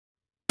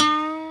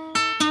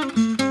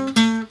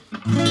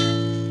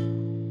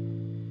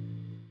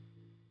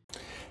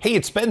Hey,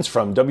 it's Spence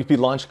from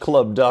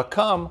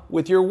WPLaunchClub.com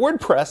with your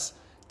WordPress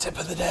tip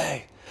of the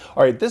day.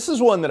 All right, this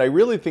is one that I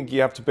really think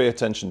you have to pay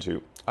attention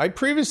to. I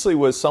previously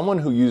was someone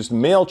who used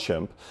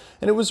MailChimp,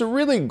 and it was a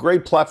really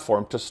great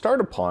platform to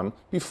start upon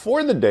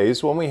before the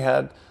days when we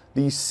had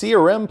the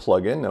CRM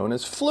plugin known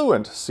as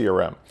Fluent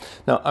CRM.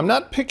 Now, I'm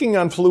not picking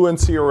on Fluent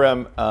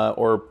CRM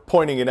or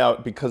pointing it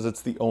out because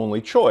it's the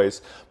only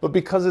choice, but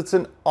because it's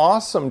an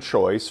awesome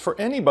choice for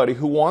anybody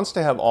who wants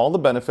to have all the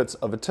benefits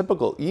of a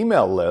typical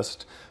email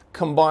list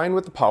combined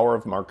with the power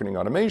of marketing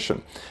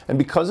automation. And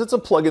because it's a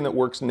plugin that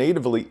works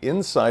natively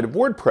inside of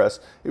WordPress,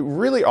 it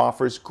really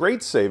offers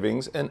great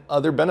savings and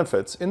other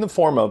benefits in the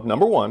form of,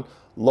 number one,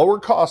 lower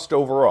cost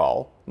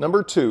overall,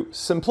 number two,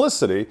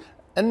 simplicity,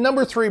 and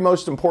number three,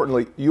 most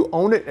importantly, you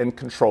own it and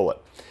control it.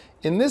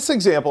 In this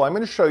example, I'm going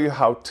to show you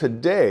how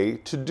today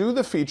to do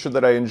the feature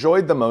that I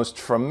enjoyed the most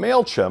from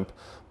MailChimp,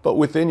 but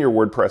within your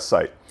WordPress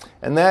site.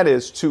 And that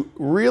is to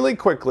really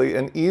quickly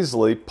and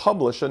easily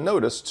publish a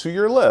notice to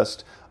your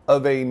list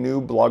of a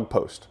new blog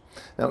post.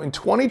 Now in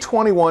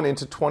 2021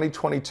 into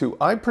 2022,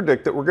 I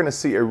predict that we're going to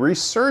see a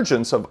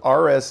resurgence of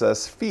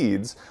RSS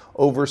feeds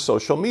over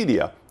social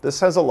media. This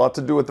has a lot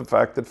to do with the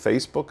fact that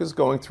Facebook is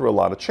going through a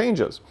lot of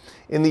changes.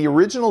 In the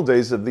original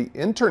days of the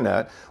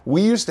internet,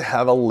 we used to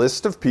have a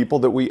list of people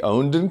that we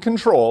owned and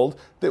controlled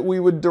that we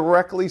would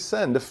directly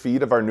send a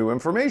feed of our new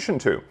information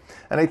to.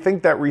 And I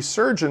think that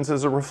resurgence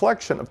is a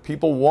reflection of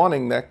people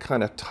wanting that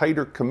kind of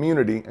tighter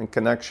community and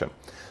connection.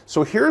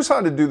 So here's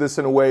how to do this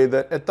in a way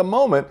that at the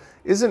moment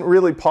isn't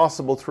really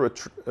possible through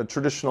a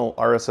traditional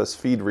RSS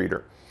feed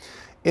reader.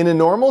 In a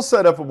normal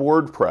setup of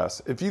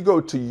WordPress, if you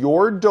go to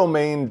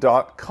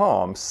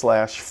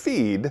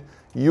yourdomain.com/feed,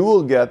 you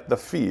will get the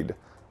feed.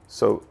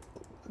 So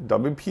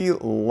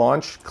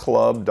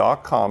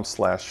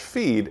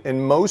WPLaunchClub.com/feed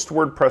in most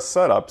WordPress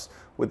setups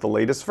with the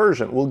latest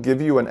version will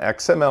give you an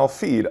XML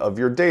feed of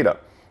your data.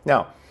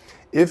 Now,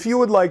 if you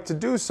would like to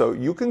do so,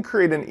 you can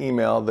create an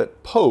email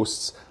that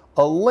posts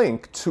a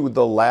link to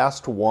the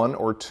last one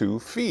or two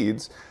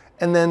feeds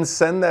and then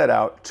send that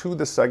out to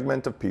the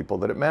segment of people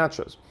that it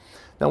matches.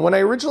 Now, when I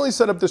originally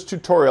set up this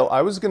tutorial,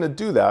 I was going to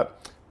do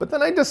that, but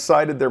then I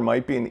decided there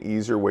might be an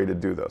easier way to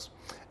do this.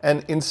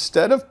 And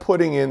instead of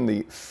putting in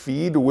the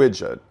feed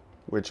widget,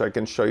 which I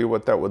can show you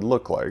what that would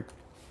look like,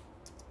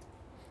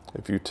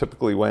 if you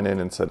typically went in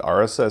and said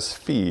RSS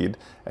feed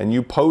and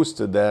you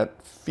posted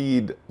that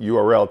feed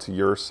URL to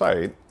your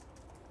site,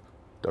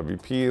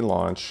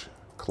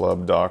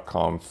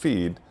 WPLaunchClub.com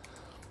feed,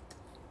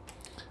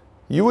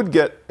 you would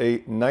get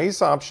a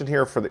nice option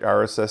here for the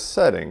RSS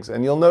settings.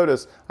 And you'll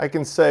notice I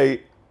can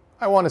say,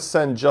 I want to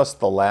send just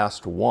the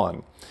last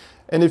one.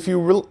 And if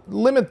you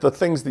limit the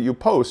things that you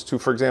post to,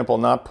 for example,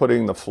 not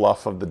putting the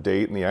fluff of the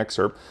date in the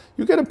excerpt,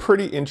 you get a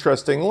pretty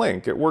interesting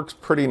link. It works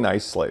pretty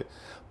nicely.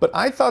 But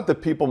I thought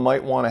that people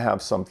might want to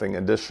have something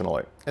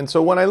additionally. And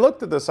so when I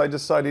looked at this, I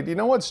decided, you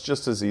know what's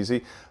just as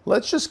easy?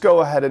 Let's just go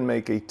ahead and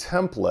make a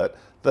template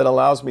that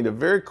allows me to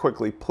very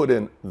quickly put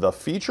in the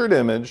featured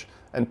image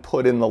and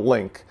put in the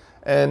link.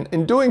 And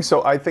in doing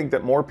so, I think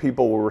that more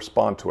people will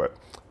respond to it.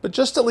 But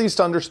just at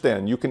least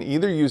understand, you can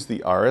either use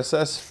the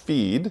RSS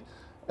feed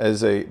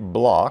as a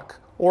block,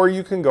 or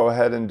you can go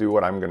ahead and do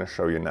what I'm going to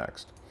show you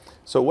next.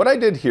 So what I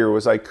did here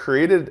was I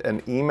created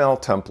an email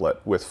template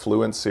with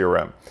Fluent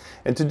CRM.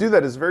 And to do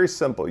that is very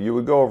simple. You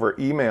would go over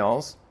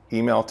Emails,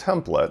 Email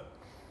Template,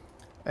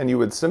 and you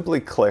would simply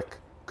click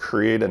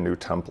Create a New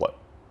Template.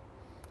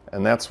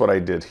 And that's what I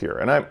did here.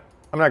 And I'm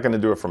not going to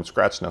do it from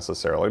scratch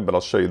necessarily, but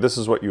I'll show you. This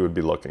is what you would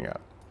be looking at.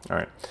 All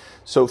right.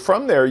 So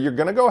from there, you're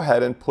going to go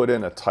ahead and put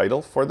in a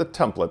title for the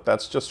template.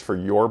 That's just for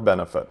your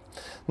benefit.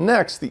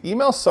 Next, the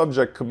email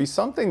subject could be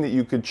something that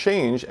you could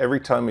change every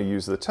time you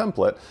use the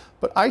template,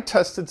 but I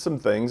tested some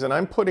things and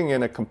I'm putting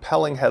in a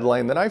compelling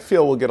headline that I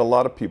feel will get a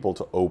lot of people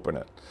to open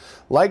it.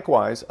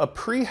 Likewise, a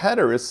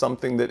pre-header is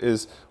something that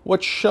is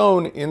what's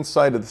shown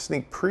inside of the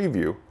sneak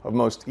preview of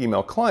most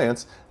email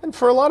clients, and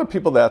for a lot of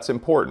people that's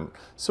important.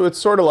 So it's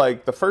sort of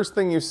like the first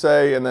thing you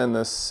say and then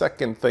the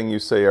second thing you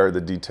say are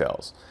the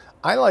details.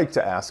 I like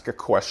to ask a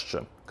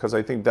question because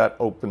I think that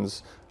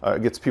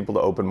gets people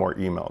to open more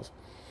emails.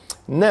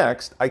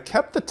 Next, I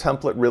kept the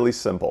template really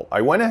simple.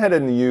 I went ahead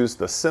and used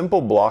the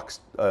simple box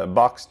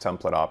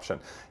template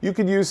option. You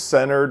could use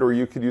centered or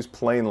you could use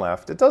plain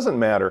left. It doesn't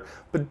matter,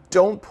 but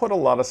don't put a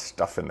lot of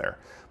stuff in there.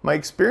 My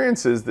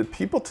experience is that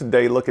people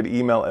today look at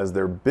email as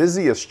their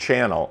busiest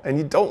channel, and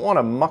you don't want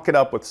to muck it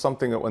up with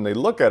something that when they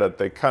look at it,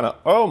 they kind of,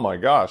 oh my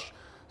gosh,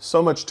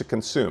 so much to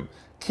consume.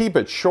 Keep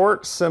it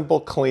short, simple,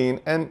 clean,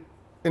 and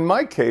in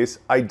my case,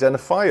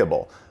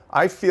 identifiable.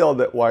 I feel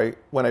that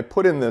when I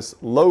put in this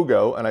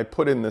logo and I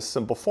put in this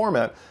simple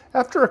format,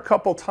 after a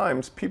couple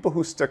times, people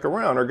who stick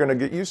around are going to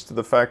get used to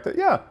the fact that,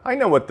 yeah, I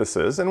know what this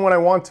is, and when I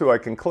want to, I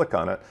can click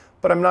on it,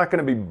 but I'm not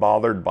going to be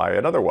bothered by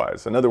it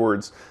otherwise. In other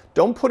words,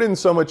 don't put in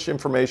so much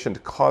information to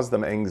cause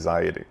them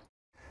anxiety.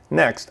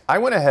 Next, I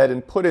went ahead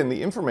and put in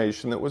the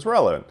information that was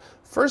relevant.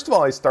 First of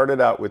all, I started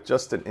out with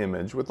just an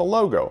image with a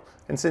logo.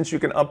 And since you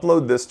can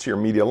upload this to your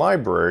media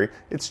library,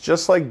 it's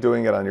just like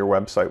doing it on your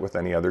website with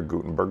any other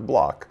Gutenberg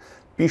block.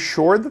 Be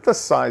sure that the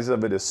size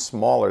of it is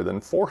smaller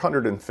than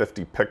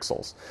 450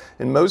 pixels.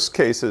 In most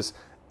cases,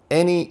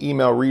 any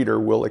email reader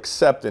will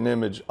accept an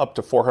image up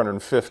to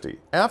 450.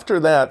 After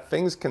that,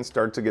 things can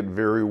start to get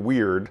very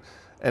weird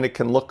and it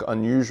can look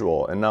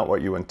unusual and not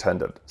what you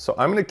intended. So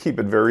I'm going to keep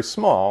it very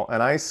small,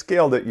 and I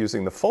scaled it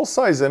using the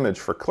full-size image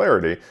for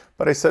clarity,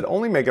 but I said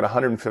only make it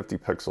 150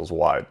 pixels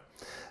wide.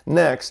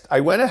 Next, I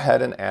went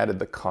ahead and added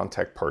the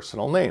contact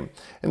personal name.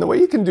 And the way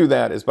you can do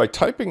that is by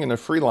typing in a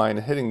free line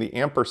and hitting the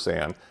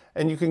ampersand,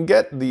 and you can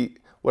get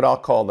what I'll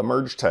call the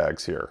merge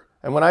tags here.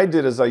 And what I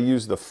did is I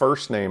used the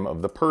first name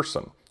of the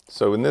person.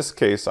 So in this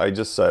case, I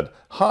just said,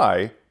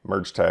 hi,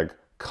 merge tag,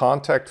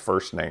 contact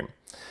first name.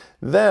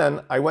 Then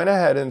I went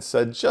ahead and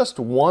said just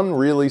one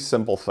really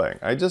simple thing.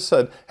 I just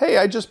said, hey,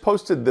 I just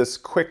posted this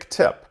quick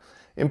tip.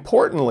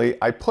 Importantly,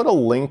 I put a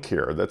link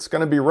here that's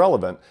going to be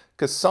relevant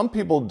because some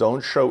people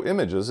don't show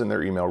images in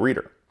their email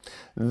reader.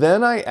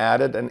 Then I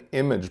added an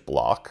image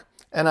block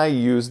and I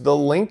used the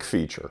link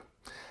feature.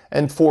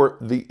 And for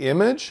the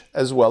image,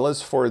 as well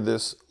as for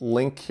this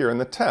link here in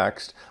the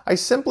text, I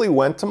simply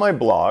went to my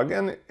blog,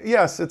 and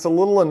yes, it's a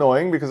little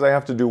annoying because I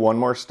have to do one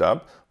more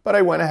step, but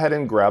I went ahead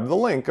and grabbed the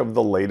link of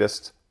the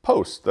latest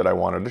post that I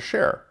wanted to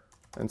share.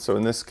 And so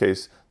in this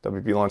case,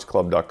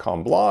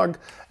 WPLaunchClub.com blog,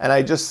 and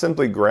I just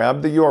simply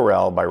grabbed the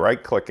URL by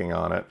right-clicking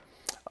on it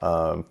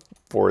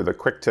for the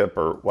quick tip,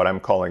 or what I'm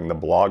calling the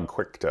blog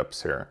quick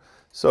tips here.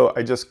 So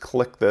I just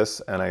clicked this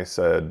and I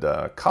said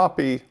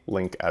copy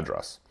link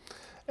address.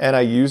 And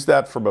I used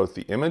that for both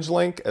the image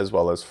link as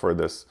well as for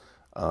this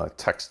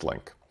text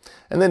link.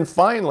 And then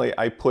finally,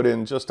 I put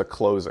in just a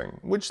closing,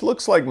 which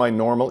looks like my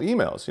normal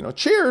emails. You know,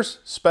 cheers,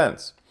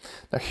 Spence.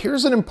 Now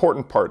here's an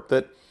important part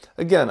that,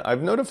 again,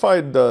 I've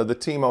notified the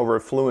team over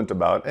at Fluent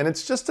about, and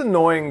it's just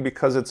annoying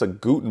because it's a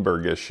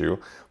Gutenberg issue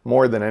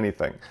more than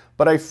anything.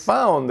 But I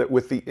found that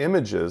with the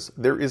images,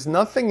 there is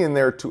nothing in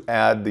there to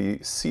add the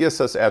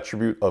CSS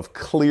attribute of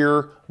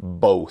clear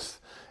both.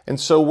 And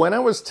so when I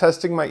was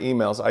testing my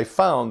emails, I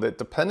found that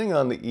depending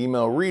on the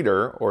email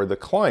reader or the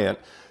client,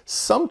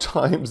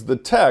 sometimes the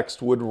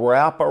text would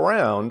wrap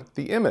around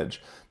the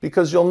image,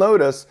 because you'll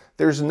notice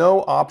there's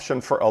no option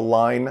for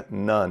align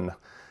none.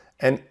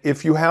 And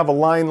if you have a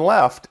line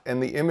left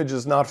and the image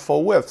is not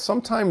full width,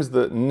 sometimes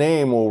the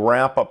name will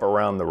wrap up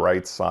around the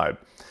right side.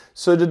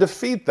 So to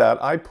defeat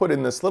that, I put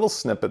in this little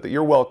snippet that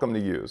you're welcome to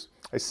use.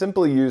 I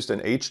simply used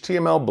an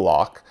HTML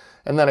block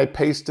and then I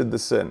pasted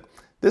this in.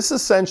 This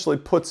essentially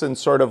puts in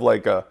sort of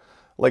like a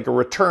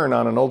return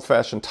on an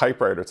old-fashioned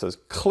typewriter. It says,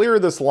 clear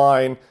this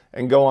line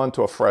and go on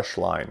to a fresh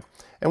line.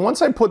 And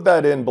once I put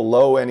that in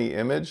below any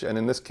image, and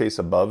in this case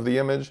above the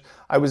image,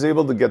 I was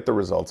able to get the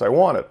results I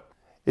wanted.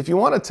 If you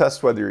want to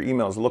test whether your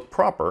emails look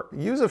proper,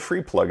 use a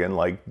free plugin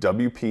like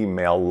WP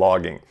Mail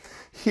Logging.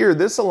 Here,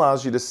 this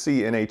allows you to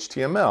see in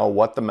HTML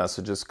what the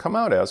messages come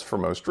out as for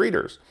most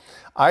readers.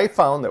 I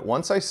found that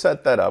once I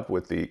set that up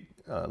with the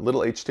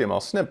little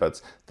HTML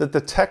snippets, that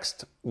the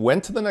text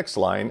went to the next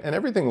line and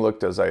everything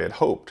looked as I had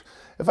hoped.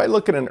 If I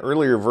look at an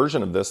earlier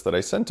version of this that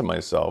I sent to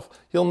myself,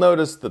 you'll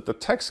notice that the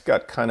text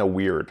got kind of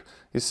weird.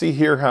 You see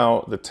here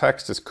how the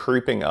text is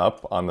creeping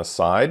up on the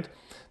side?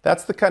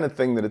 That's the kind of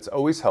thing that it's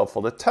always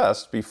helpful to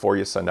test before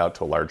you send out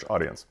to a large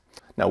audience.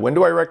 Now, when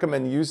do I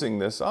recommend using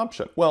this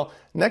option? Well,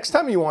 next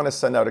time you want to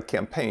send out a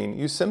campaign,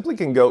 you simply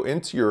can go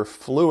into your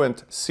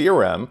Fluent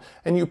CRM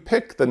and you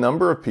pick the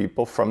number of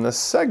people from this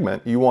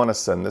segment you want to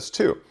send this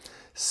to.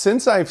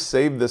 Since I've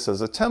saved this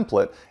as a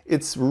template,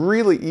 it's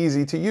really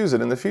easy to use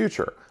it in the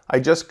future. I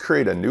just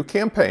create a new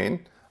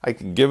campaign, I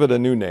can give it a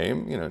new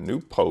name,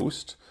 new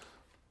post,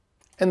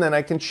 and then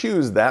I can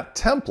choose that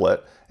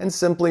template and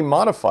simply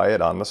modify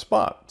it on the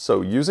spot.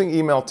 So using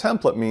email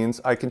template means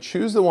I can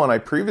choose the one I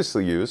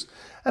previously used,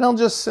 and I'll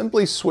just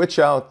simply switch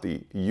out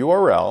the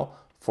URL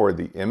for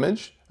the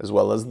image as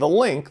well as the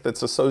link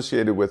that's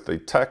associated with the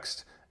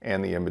text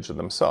and the image of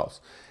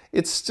themselves.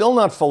 It's still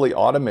not fully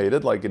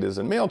automated like it is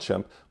in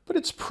MailChimp, but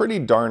it's pretty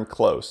darn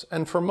close.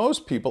 And for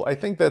most people, I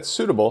think that's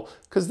suitable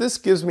because this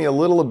gives me a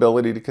little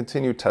ability to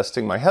continue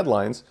testing my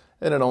headlines,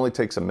 and it only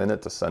takes a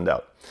minute to send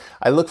out.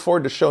 I look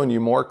forward to showing you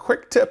more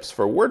quick tips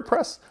for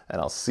WordPress, and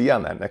I'll see you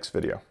on that next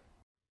video.